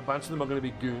 A bunch of them are going to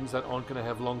be goons that aren't going to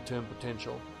have long-term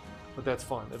potential, but that's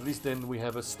fine. At least then we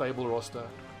have a stable roster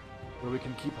where we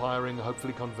can keep hiring,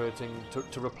 hopefully converting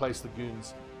to replace the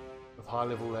goons with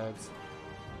high-level lads.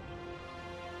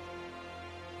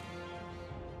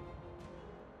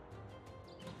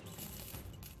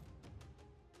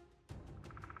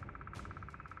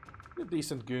 A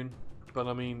decent goon, but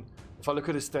I mean, if I look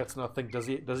at his stats and I think, does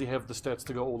he have the stats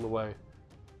to go all the way?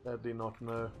 Sadly not,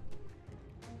 no.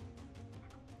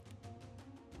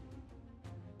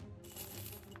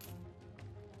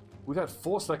 We've had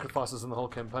 4 sacrifices in the whole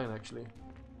campaign, actually.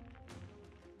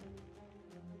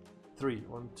 3.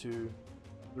 1, 2,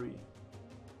 3.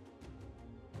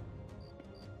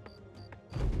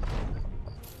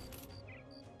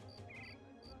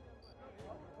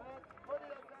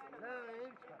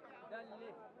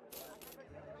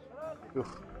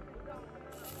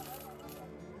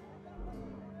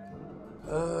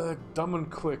 Dumb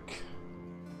and quick.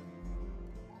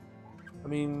 I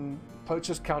mean,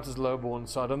 poachers count as lowborn,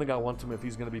 so I don't think I want him if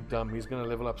he's going to be dumb. He's going to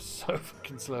level up so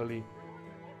fucking slowly.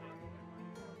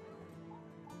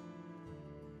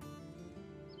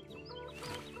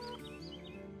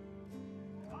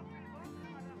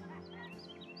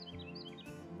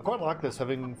 I quite like this,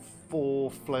 having 4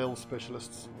 flail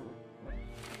specialists.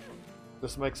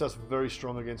 This makes us very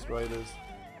strong against raiders.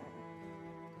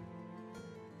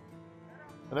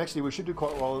 And actually, we should do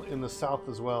quite well in the south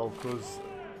as well, because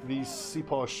these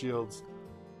sea-pass shields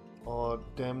are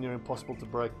damn near impossible to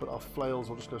break, but our flails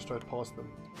will just go straight past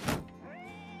them.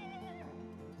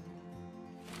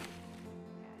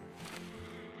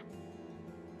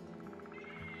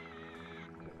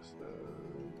 Okay, so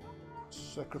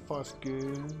sacrifice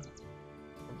goon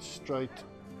and straight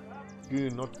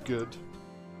goon, not good.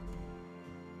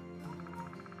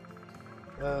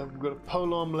 We've got a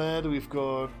polearm lad. We've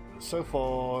got so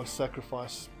far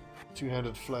sacrifice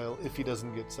 2-handed flail if he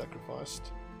doesn't get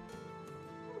sacrificed.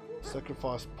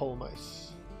 Sacrifice pole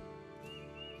mace.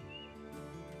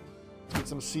 Let's get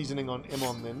some seasoning on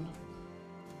Emon then.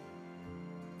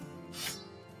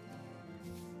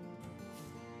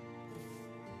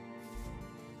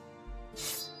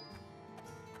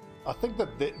 I think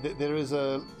that there is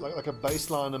a like a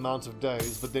baseline amount of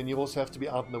days, but then you also have to be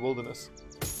out in the wilderness.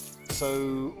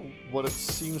 So what it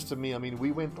seems to me, I mean,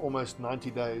 we went almost 90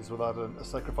 days without a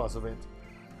sacrifice event.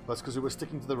 That's because we were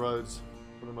sticking to the roads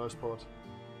for the most part.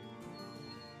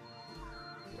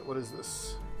 Yeah, what is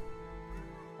this?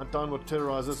 Hunt down what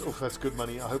terrorizes. Oh, that's good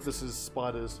money. I hope this is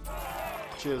spiders.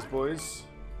 Cheers, boys.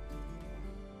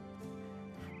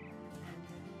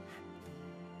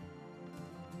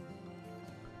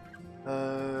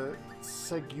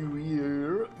 sake, you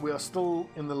here. We are still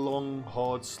in the long,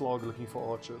 hard slog looking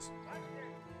for archers.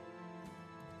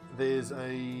 There's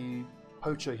a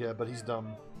poacher here, but he's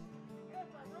dumb.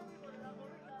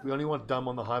 We only want dumb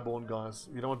on the highborn guys.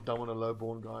 We don't want dumb on a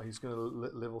lowborn guy. He's going to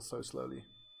level so slowly.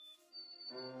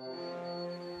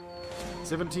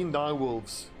 17 dire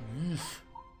wolves. Yeesh.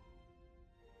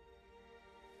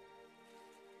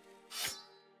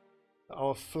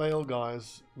 Our flail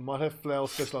guys might have flail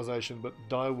specialization, but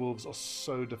dire wolves are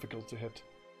so difficult to hit.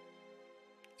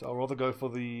 So I'll rather go for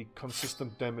the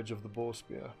consistent damage of the boar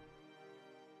spear.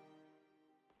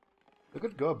 A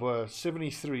good go, boy.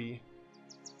 73,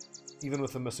 even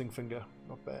with a missing finger.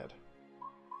 Not bad.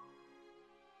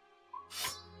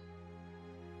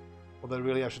 Although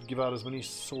really I should give out as many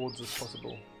swords as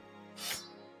possible.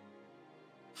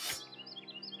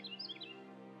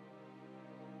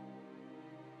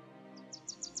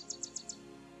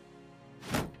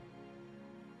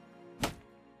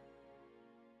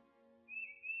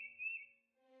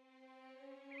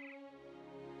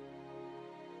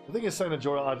 The thing is, saying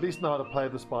Najora, I at least know how to play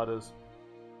the spiders.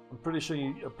 I'm pretty sure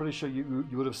you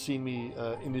would have seen me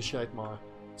initiate my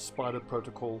spider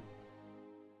protocol,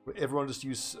 where everyone just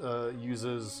uses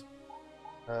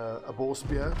a boar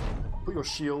spear. Put your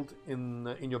shield in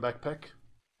your backpack.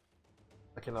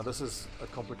 Okay, now this is a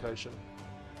complication.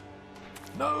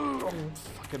 No,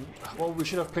 fucking. Well, we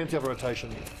should have plenty of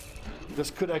rotation.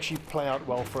 This could actually play out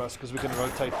well for us because we can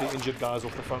rotate the injured guys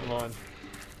off the front line.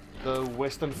 The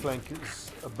western flank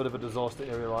is a bit of a disaster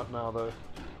area right now, though.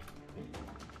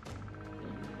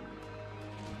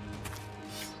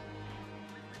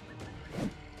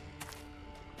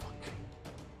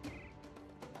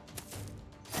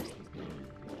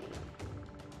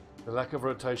 The lack of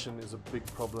rotation is a big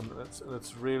problem, and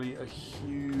it's really a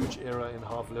huge error in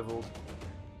half leveled.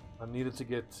 I needed to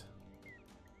get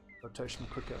rotation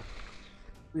quicker.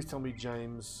 Please tell me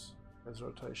James has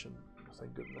rotation.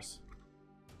 Thank goodness.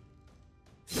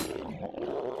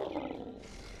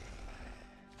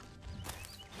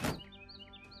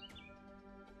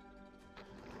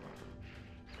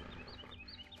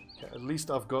 Okay, at least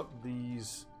I've got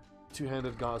these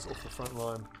two-handed guys off the front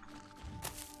line.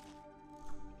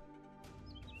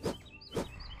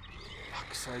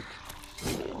 Fuck's sake.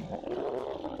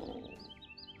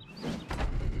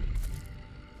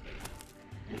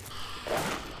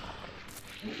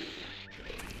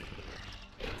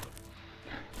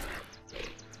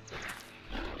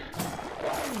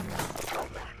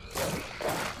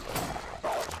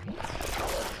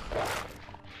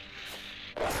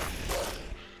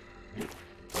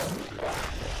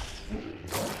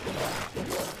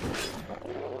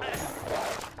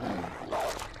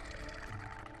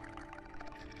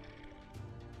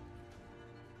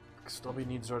 Stobbie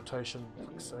needs rotation, for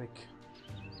fuck's sake.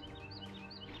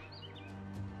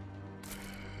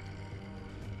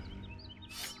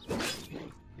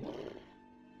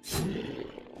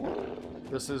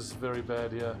 This is very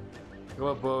bad here.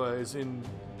 Boa is in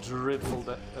dreadful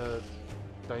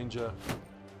danger.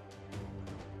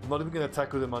 I'm not even going to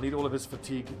attack with him. I need all of his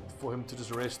fatigue for him to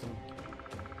just rest and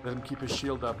let him keep his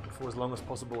shield up for as long as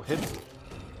possible. Hit!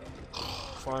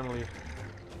 Finally.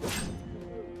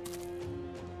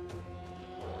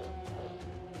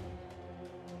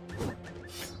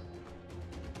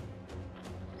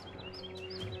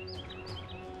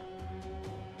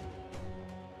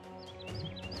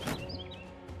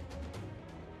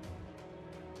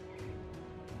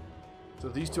 So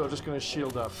these two are just going to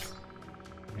shield up.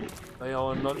 They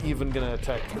are not even going to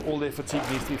attack. All their fatigue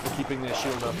needs to be for keeping their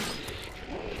shield up.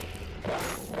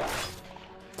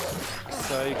 For fuck's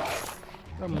sake.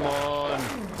 Come on.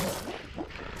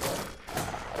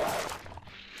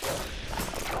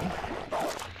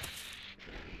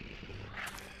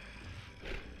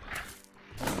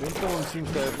 Lincoln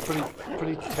seems to have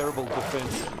pretty terrible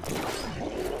defense.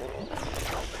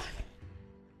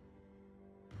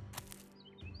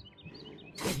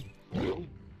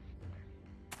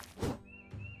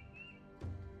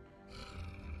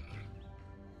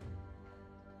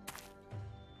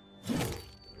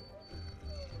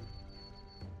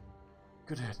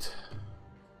 Good hit.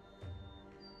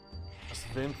 Does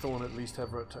Venthorn at least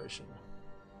have rotation?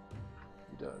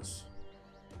 He does.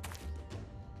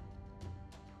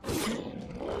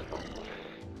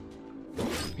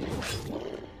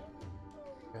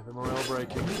 Okay, the morale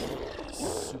breaking.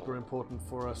 Super important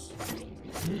for us.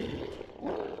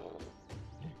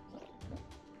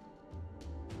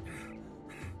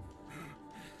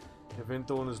 Okay,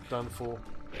 Venthorn is done for.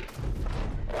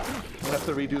 We'll have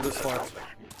to redo this fight.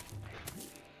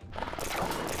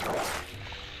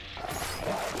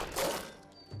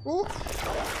 Ooh.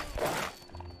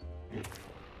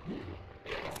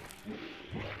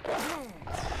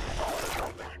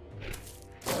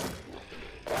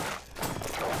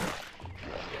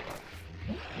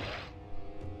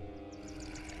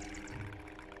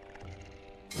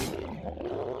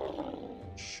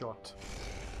 Shot.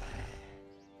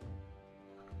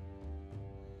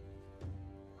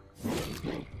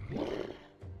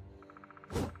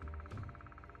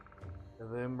 And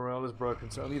their morale is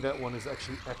broken, so only that one is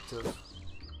actually active.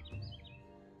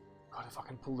 God, if I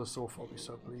can pull this off, I'll be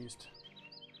so pleased.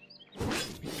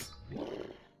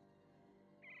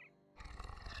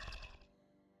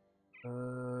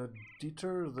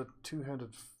 Dieter, the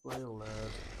two-handed flail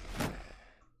lad.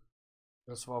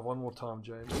 Gonna survive one more time,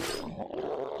 James.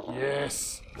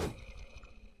 Yes!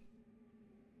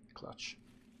 Clutch.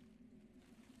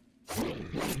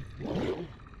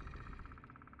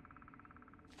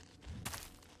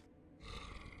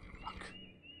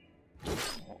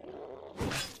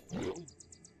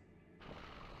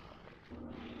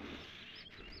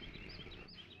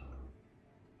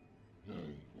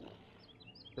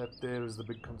 That there is the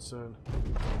big concern.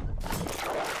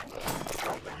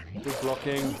 Big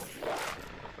blocking.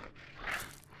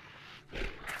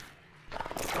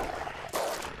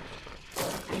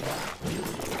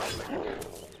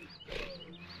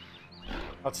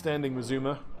 Outstanding,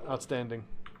 Mazuma. Outstanding.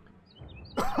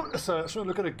 So I just want to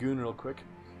look at a goon real quick.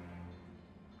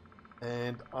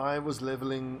 And I was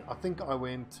leveling, I think I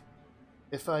went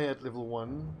FA at level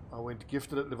 1, I went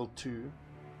gifted at level 2.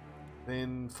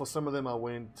 Then for some of them I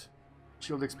went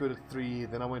shield expert at 3,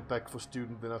 then I went back for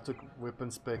student, then I took weapon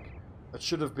spec. It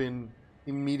should have been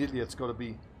immediately, it's got to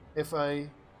be FA,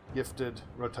 gifted,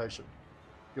 rotation.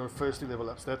 Your firstly level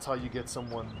ups. That's how you get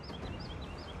someone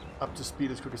up to speed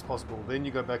as quick as possible. Then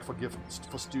you go back for gift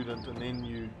for student, and then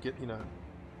you get, you know,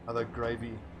 other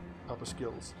gravy type of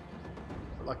skills.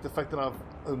 But like the fact that I've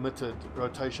omitted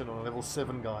rotation on level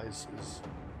 7 guys is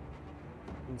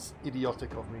it's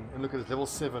idiotic of me. And look at it, level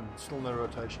 7, still no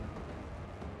rotation.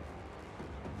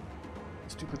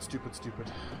 Stupid, stupid,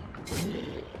 stupid.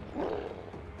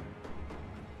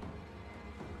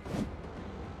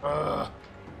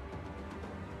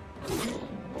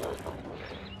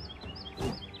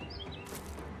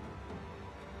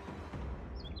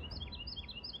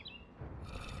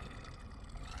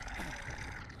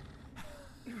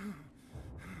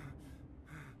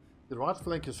 The right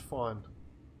flank is fine.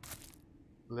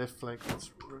 The left flank is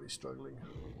really struggling.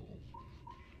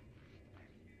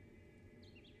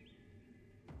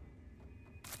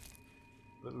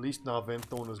 But at least now Van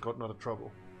Thorn has gotten out of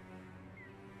trouble.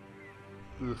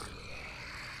 Ugh.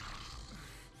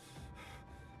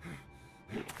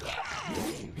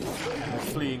 They're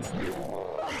fleeing.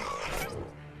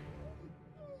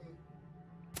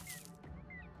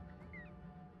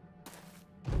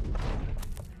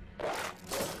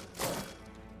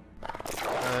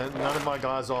 None of my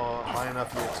guys are high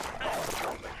enough yet.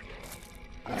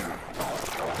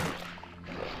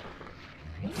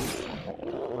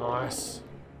 Nice.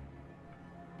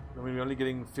 I mean, we're only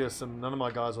getting fearsome. None of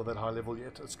my guys are that high level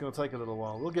yet. It's going to take a little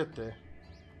while. We'll get there.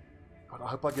 God, I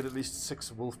hope I get at least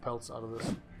 6 wolf pelts out of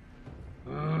this.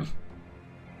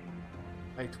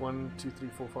 8, 1, 2, 3,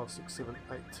 4, 5, 6, 7,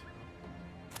 8.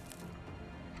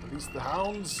 Release the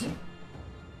hounds.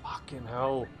 Fucking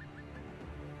hell.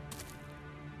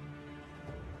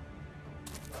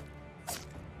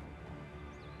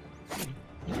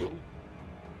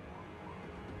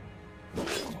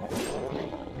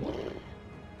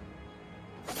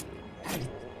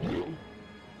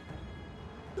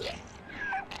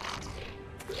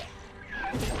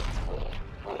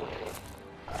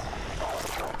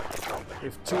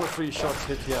 If 2 or 3 shots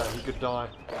hit here, he could die.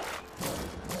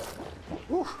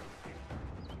 Woo.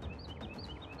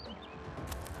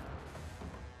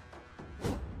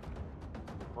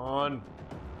 Come on.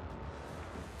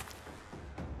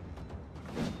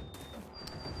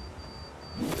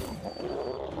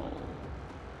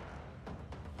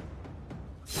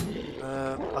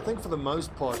 I think for the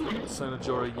most part,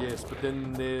 Sonajora, yes, but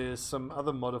then there's some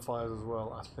other modifiers as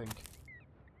well, I think.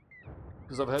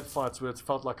 Because I've had fights where it's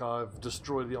felt like I've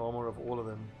destroyed the armor of all of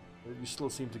them. You still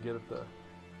seem to get it though.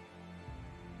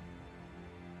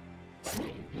 So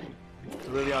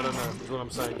really, I don't know, is what I'm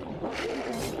saying.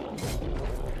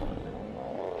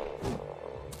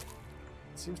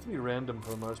 It seems to be random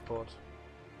for the most part.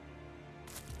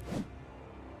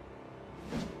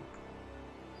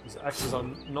 These axes are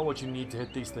not what you need to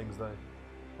hit these things though.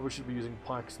 I wish you'd be using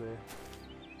pikes there.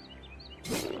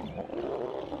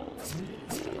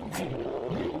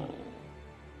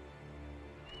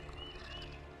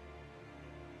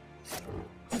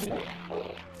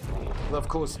 Well, of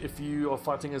course, if you are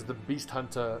fighting as the Beast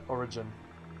Hunter origin,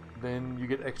 then you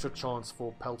get extra chance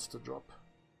for pelts to drop.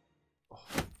 Oh,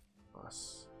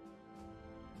 nice.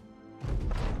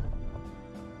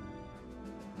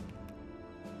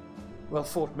 Well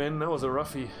fought, men. That was a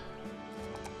roughie.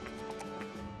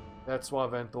 That's why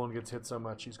Van Thorn gets hit so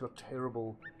much. He's got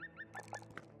terrible,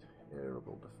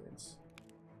 terrible defense.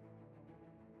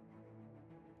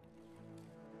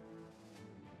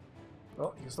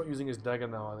 Well, he can start using his dagger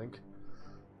now, I think.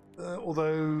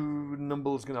 Although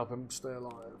Nimble is going to help him stay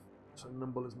alive. So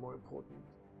Nimble is more important.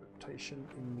 Rotation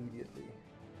immediately.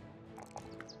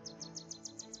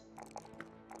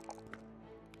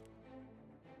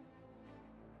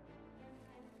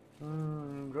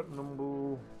 Got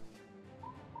Nimble.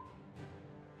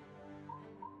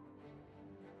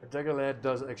 A dagger lad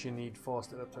does actually need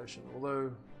fast adaptation.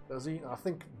 Although, does he? I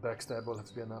think backstab will have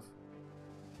to be enough.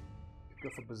 Go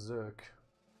for berserk.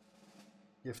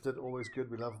 Gifted, always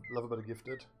good. We love a bit of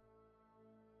gifted.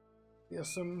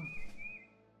 Fearsome.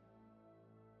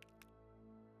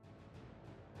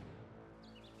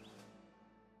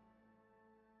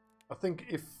 I think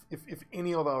if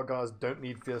any of our guys don't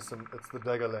need Fearsome, it's the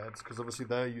dagger lads, because obviously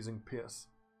they're using Pierce,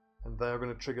 and they are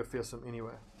going to trigger Fearsome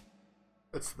anyway.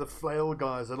 It's the flail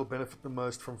guys that'll benefit the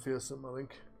most from Fearsome, I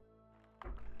think.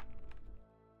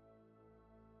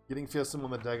 Getting Fearsome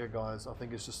on the dagger guys, I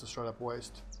think, is just a straight up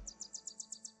waste.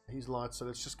 He's light, so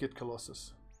let's just get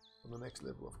Colossus on the next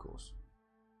level, of course.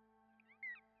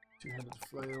 Two-handed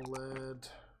flail lad.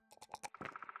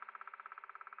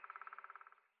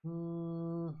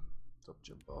 Top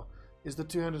jump bar. Is the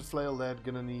two-handed flail lad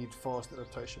gonna need fast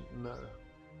adaptation? No.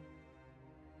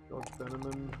 Dodge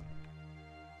Bannerman.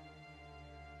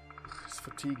 His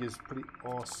fatigue is pretty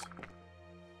arse.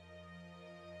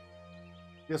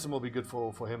 Fearsome will be good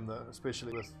for him though,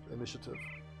 especially with initiative.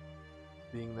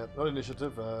 Being that, not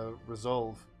initiative,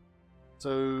 resolve.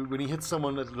 So when he hits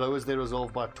someone, it lowers their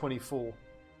resolve by 24.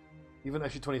 Even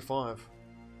actually 25.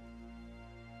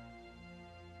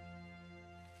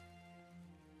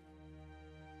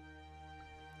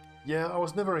 Yeah, I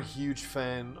was never a huge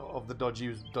fan of the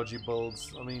dodgy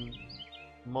builds. I mean,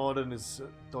 Marden is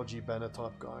a dodgy banner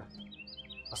type guy.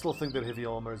 I still think that heavy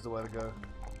armor is the way to go.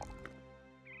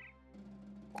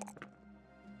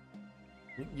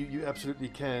 You absolutely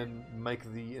can make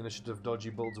the initiative dodgy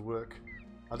builds work.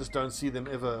 I just don't see them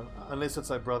ever, unless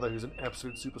it's a brother who's an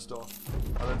absolute superstar.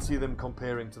 I don't see them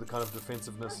comparing to the kind of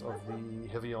defensiveness of the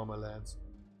heavy armor lads.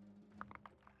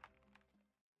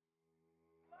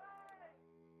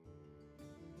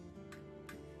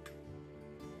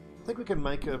 I think we can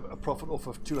make a profit off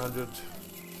of 200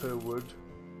 per wood.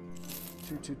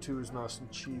 222 is nice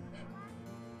and cheap.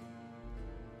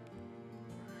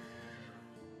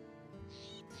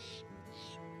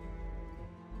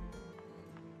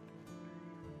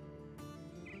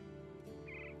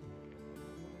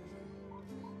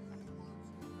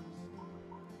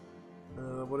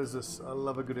 What is this? I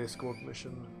love a good escort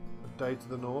mission. A day to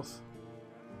the north.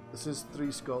 This is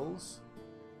 3 skulls.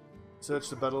 Search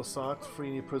the battle site. Free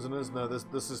any prisoners. No,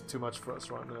 this is too much for us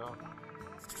right now.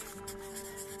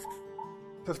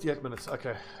 58 minutes.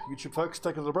 Okay, YouTube folks,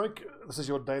 take a little break. This is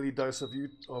your daily dose of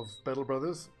Battle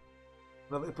Brothers.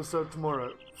 Another episode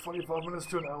tomorrow. 45 minutes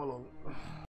to an hour long.